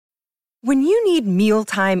When you need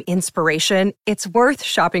mealtime inspiration, it's worth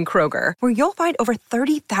shopping Kroger, where you'll find over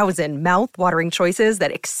 30,000 mouth-watering choices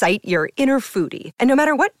that excite your inner foodie. And no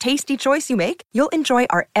matter what tasty choice you make, you'll enjoy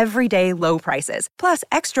our everyday low prices, plus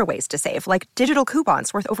extra ways to save, like digital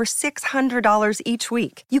coupons worth over $600 each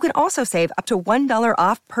week. You can also save up to $1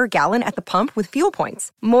 off per gallon at the pump with fuel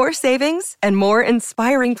points. More savings and more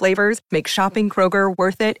inspiring flavors make shopping Kroger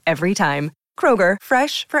worth it every time. Kroger,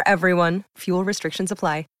 fresh for everyone. Fuel restrictions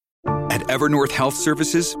apply. At Evernorth Health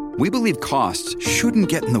Services, we believe costs shouldn't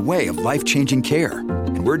get in the way of life-changing care,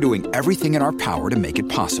 and we're doing everything in our power to make it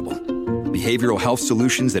possible. Behavioral health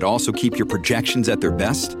solutions that also keep your projections at their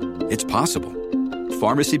best? It's possible.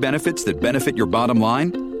 Pharmacy benefits that benefit your bottom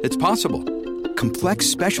line? It's possible. Complex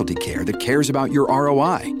specialty care that cares about your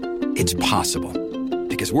ROI? It's possible.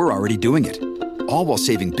 Because we're already doing it. All while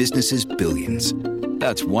saving businesses billions.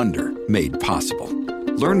 That's Wonder made possible.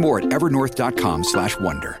 Learn more at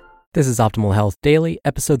evernorth.com/wonder. This is Optimal Health Daily,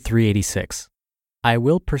 episode 386. I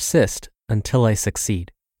Will Persist Until I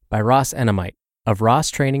Succeed by Ross Enamait of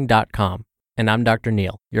rosstraining.com. And I'm Dr.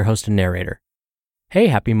 Neil, your host and narrator. Hey,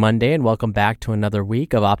 happy Monday and welcome back to another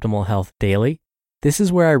week of Optimal Health Daily. This is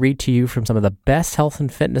where I read to you from some of the best health and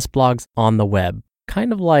fitness blogs on the web,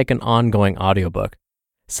 kind of like an ongoing audiobook.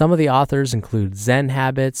 Some of the authors include Zen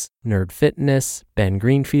Habits, Nerd Fitness, Ben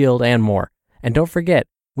Greenfield, and more. And don't forget,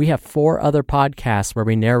 we have 4 other podcasts where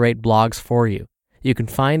we narrate blogs for you. You can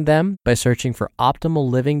find them by searching for Optimal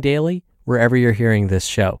Living Daily wherever you're hearing this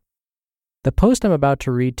show. The post I'm about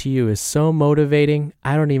to read to you is so motivating,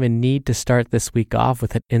 I don't even need to start this week off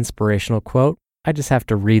with an inspirational quote. I just have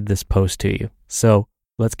to read this post to you. So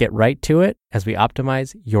let's get right to it as we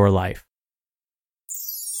optimize your life.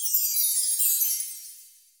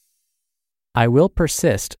 I Will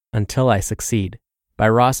Persist Until I Succeed by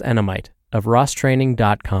Ross Enamait of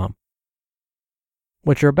rosstraining.com.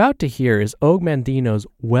 What you're about to hear is Og Mandino's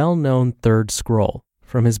well-known third scroll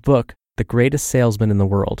from his book, The Greatest Salesman in the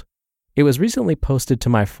World. It was recently posted to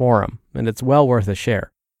my forum, and it's well worth a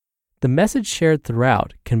share. The message shared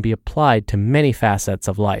throughout can be applied to many facets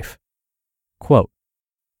of life. Quote,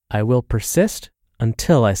 I will persist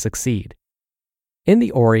until I succeed. In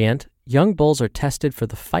the Orient, young bulls are tested for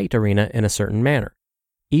the fight arena in a certain manner.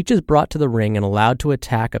 Each is brought to the ring and allowed to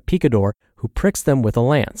attack a picador who pricks them with a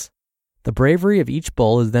lance. The bravery of each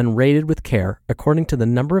bull is then rated with care according to the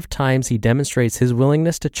number of times he demonstrates his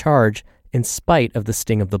willingness to charge in spite of the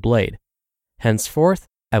sting of the blade. Henceforth,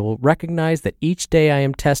 I will recognize that each day I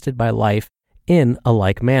am tested by life in a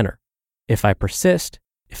like manner. If I persist,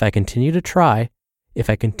 if I continue to try, if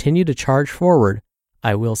I continue to charge forward,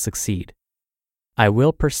 I will succeed. I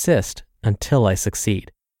will persist until I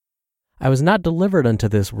succeed. I was not delivered unto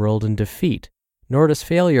this world in defeat, nor does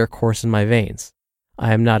failure course in my veins.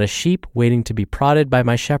 I am not a sheep waiting to be prodded by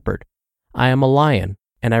my shepherd. I am a lion,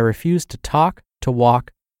 and I refuse to talk, to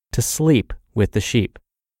walk, to sleep with the sheep.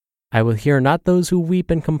 I will hear not those who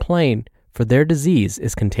weep and complain, for their disease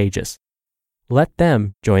is contagious. Let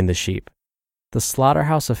them join the sheep. The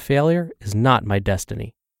slaughterhouse of failure is not my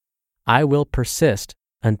destiny. I will persist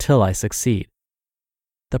until I succeed.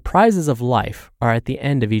 The prizes of life are at the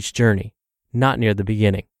end of each journey, not near the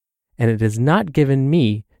beginning, and it is not given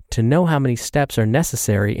me to know how many steps are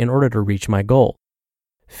necessary in order to reach my goal.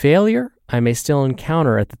 Failure I may still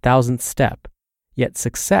encounter at the 1,000th step, yet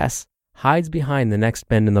success hides behind the next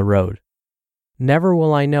bend in the road. Never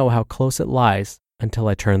will I know how close it lies until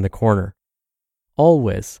I turn the corner.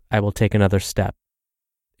 Always I will take another step.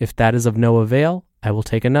 If that is of no avail, I will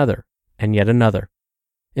take another, and yet another.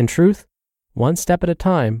 In truth, one step at a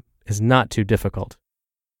time is not too difficult.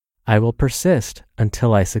 I will persist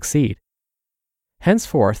until I succeed.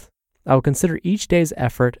 Henceforth, I will consider each day's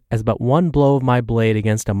effort as but one blow of my blade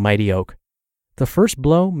against a mighty oak. The first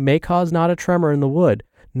blow may cause not a tremor in the wood,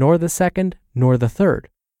 nor the second, nor the third.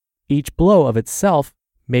 Each blow of itself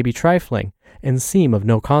may be trifling and seem of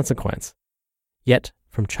no consequence. Yet,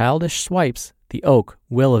 from childish swipes, the oak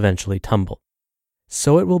will eventually tumble.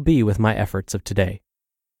 So it will be with my efforts of today.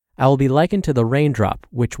 I will be likened to the raindrop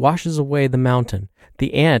which washes away the mountain,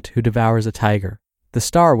 the ant who devours a tiger, the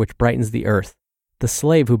star which brightens the earth, the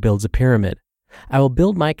slave who builds a pyramid. I will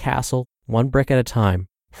build my castle one brick at a time,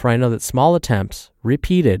 for I know that small attempts,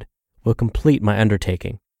 repeated, will complete my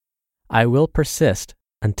undertaking. I will persist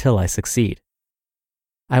until I succeed.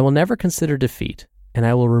 I will never consider defeat, and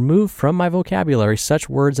I will remove from my vocabulary such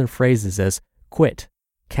words and phrases as quit,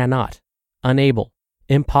 cannot, unable,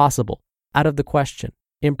 impossible, out of the question,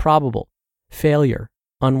 improbable, failure,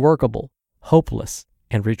 unworkable, hopeless,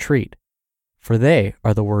 and retreat, for they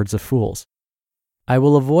are the words of fools. I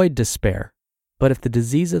will avoid despair, but if the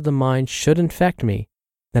disease of the mind should infect me,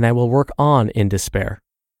 then I will work on in despair.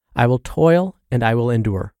 I will toil and I will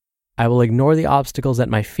endure. I will ignore the obstacles at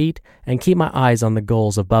my feet and keep my eyes on the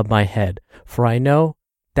goals above my head, for I know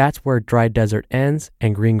that's where dry desert ends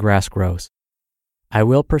and green grass grows. I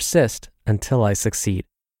will persist until I succeed.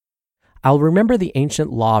 I will remember the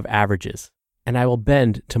ancient law of averages, and I will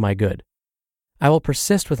bend to my good. I will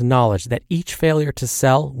persist with knowledge that each failure to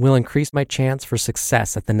sell will increase my chance for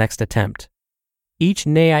success at the next attempt. Each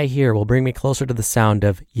nay I hear will bring me closer to the sound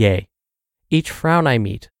of yea. Each frown I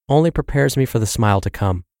meet only prepares me for the smile to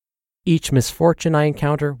come. Each misfortune I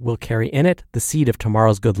encounter will carry in it the seed of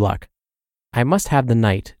tomorrow's good luck. I must have the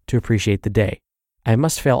night to appreciate the day. I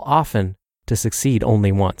must fail often to succeed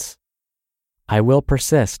only once. I will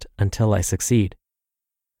persist until I succeed.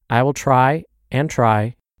 I will try and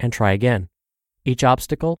try and try again. Each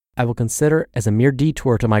obstacle I will consider as a mere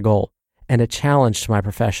detour to my goal and a challenge to my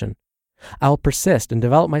profession. I will persist and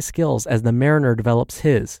develop my skills as the mariner develops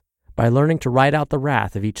his, by learning to ride out the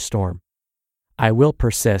wrath of each storm. I will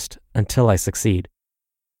persist until I succeed.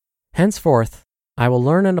 Henceforth, I will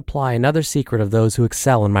learn and apply another secret of those who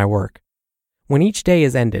excel in my work. When each day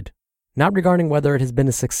is ended, not regarding whether it has been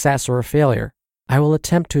a success or a failure, I will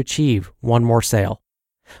attempt to achieve one more sale.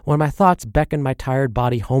 When my thoughts beckon my tired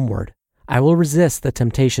body homeward, I will resist the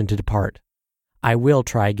temptation to depart. I will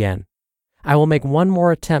try again. I will make one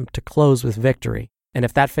more attempt to close with victory, and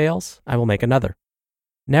if that fails, I will make another.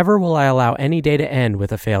 Never will I allow any day to end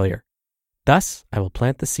with a failure. Thus, I will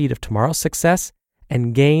plant the seed of tomorrow's success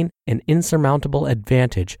and gain an insurmountable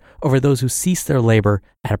advantage over those who cease their labor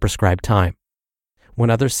at a prescribed time. When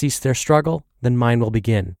others cease their struggle, then mine will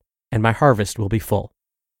begin, and my harvest will be full.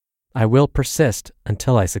 I will persist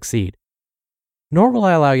until I succeed. Nor will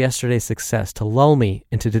I allow yesterday's success to lull me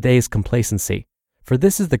into today's complacency, for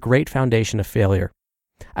this is the great foundation of failure.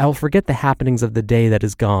 I will forget the happenings of the day that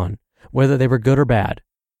is gone, whether they were good or bad,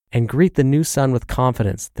 and greet the new sun with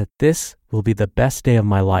confidence that this will be the best day of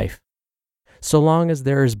my life. So long as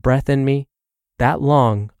there is breath in me, that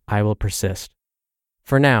long I will persist.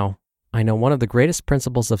 For now, I know one of the greatest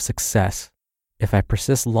principles of success. If I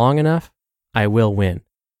persist long enough, I will win.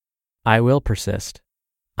 I will persist.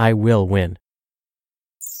 I will win.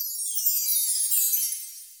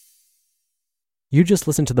 You just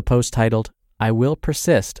listened to the post titled, I Will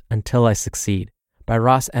Persist Until I Succeed, by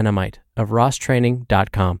Ross Enamait of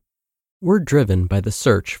rosstraining.com. We're driven by the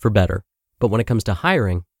search for better, but when it comes to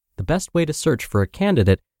hiring, the best way to search for a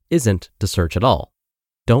candidate isn't to search at all.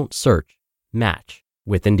 Don't search, match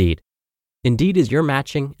with Indeed. Indeed is your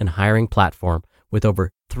matching and hiring platform with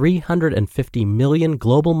over 350 million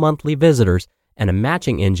global monthly visitors and a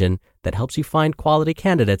matching engine that helps you find quality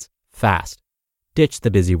candidates fast. Ditch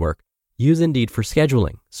the busy work. Use Indeed for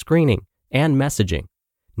scheduling, screening, and messaging.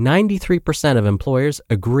 93% of employers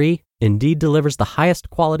agree Indeed delivers the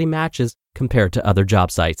highest quality matches compared to other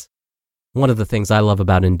job sites. One of the things I love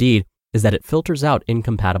about Indeed is that it filters out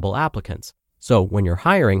incompatible applicants. So when you're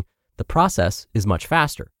hiring, the process is much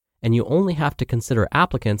faster, and you only have to consider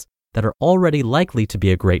applicants that are already likely to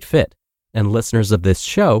be a great fit. And listeners of this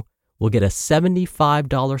show will get a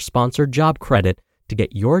 $75 sponsored job credit to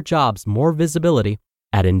get your jobs more visibility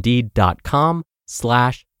at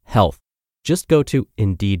Indeed.com/health. Just go to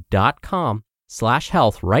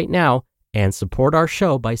Indeed.com/health right now and support our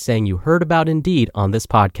show by saying you heard about Indeed on this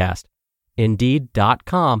podcast.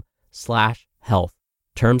 Indeed.com/health.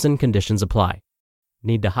 Terms and conditions apply.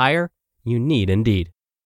 Need to hire? You need Indeed.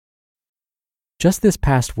 Just this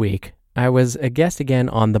past week, I was a guest again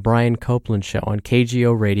on the Brian Copeland Show on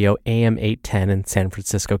KGO Radio AM 810 in San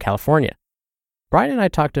Francisco, California. Brian and I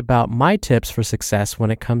talked about my tips for success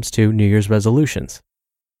when it comes to New Year's resolutions.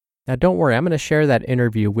 Now, don't worry, I'm going to share that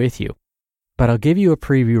interview with you, but I'll give you a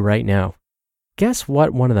preview right now. Guess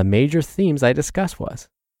what one of the major themes I discussed was?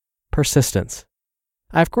 Persistence.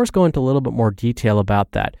 I, of course, go into a little bit more detail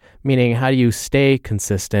about that, meaning how do you stay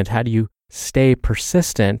consistent? How do you stay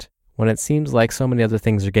persistent when it seems like so many other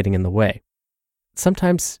things are getting in the way?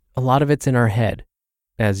 Sometimes a lot of it's in our head,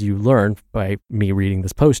 as you learn by me reading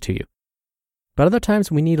this post to you. But other times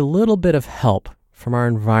we need a little bit of help from our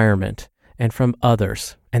environment and from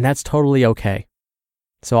others, and that's totally okay.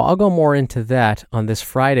 So I'll go more into that on this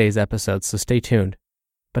Friday's episode, so stay tuned.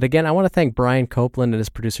 But again, I want to thank Brian Copeland and his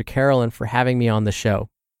producer Carolyn for having me on the show.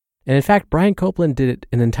 And in fact, Brian Copeland did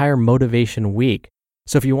an entire motivation week.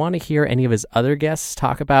 So if you want to hear any of his other guests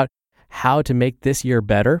talk about how to make this year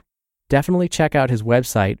better, definitely check out his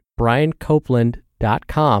website,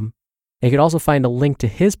 briancopeland.com. And you can also find a link to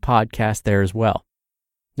his podcast there as well.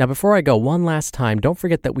 Now, before I go, one last time, don't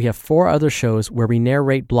forget that we have 4 other shows where we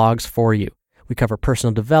narrate blogs for you. We cover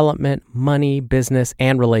personal development, money, business,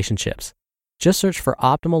 and relationships. Just search for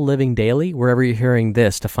Optimal Living Daily wherever you're hearing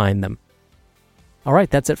this to find them. All right,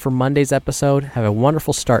 that's it for Monday's episode. Have a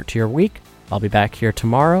wonderful start to your week. I'll be back here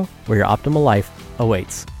tomorrow where your optimal life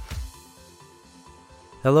awaits.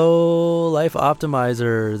 Hello, Life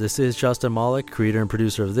Optimizer. This is Justin Malik, creator and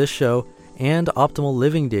producer of this show and Optimal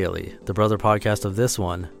Living Daily, the brother podcast of this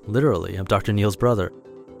one. Literally, I'm Dr. Neil's brother.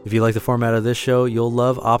 If you like the format of this show, you'll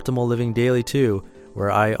love Optimal Living Daily too,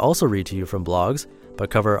 where I also read to you from blogs, but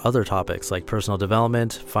cover other topics like personal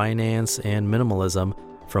development, finance, and minimalism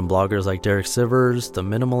from bloggers like Derek Sivers, The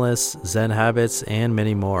Minimalists, Zen Habits, and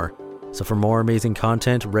many more. So for more amazing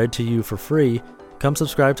content read to you for free, come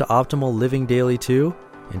subscribe to Optimal Living Daily too,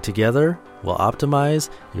 and together we'll optimize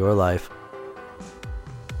your life.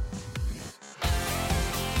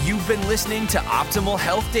 You've been listening to Optimal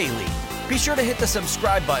Health Daily. Be sure to hit the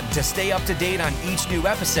subscribe button to stay up to date on each new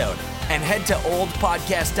episode, and head to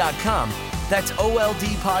oldpodcast.com. That's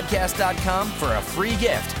oldpodcast.com for a free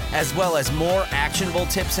gift, as well as more actionable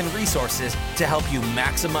tips and resources to help you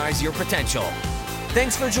maximize your potential.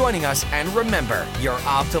 Thanks for joining us, and remember, your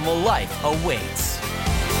optimal life awaits.